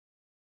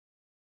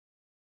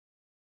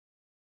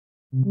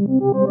This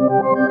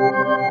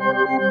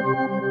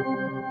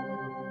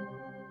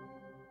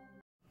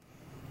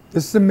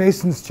is a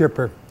mason's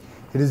chipper.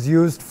 It is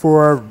used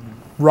for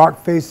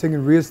rock facing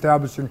and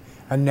reestablishing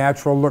a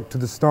natural look to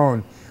the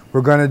stone. We're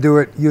going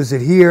to use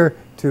it here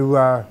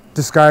to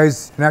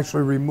disguise and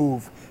actually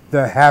remove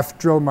the half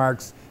drill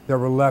marks that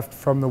were left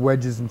from the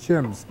wedges and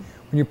shims.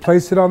 When you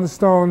place it on the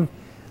stone,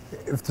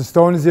 if the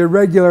stone is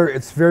irregular,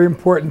 it's very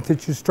important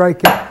that you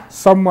strike it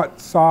somewhat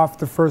soft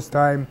the first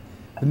time,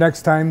 the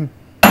next time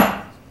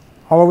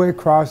all the way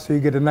across so you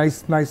get a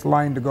nice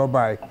line to go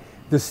by.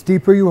 The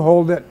steeper you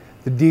hold it,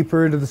 the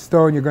deeper into the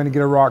stone you're going to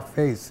get a rock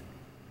face.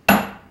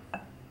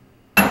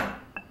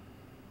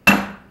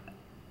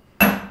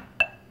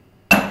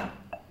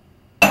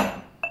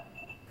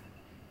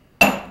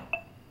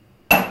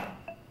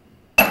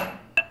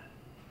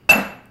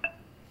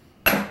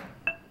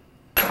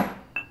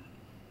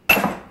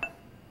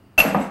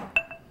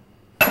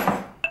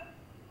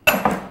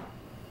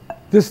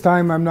 This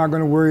time I'm not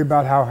going to worry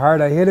about how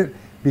hard I hit it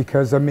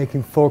because I'm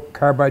making full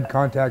carbide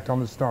contact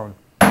on the stone.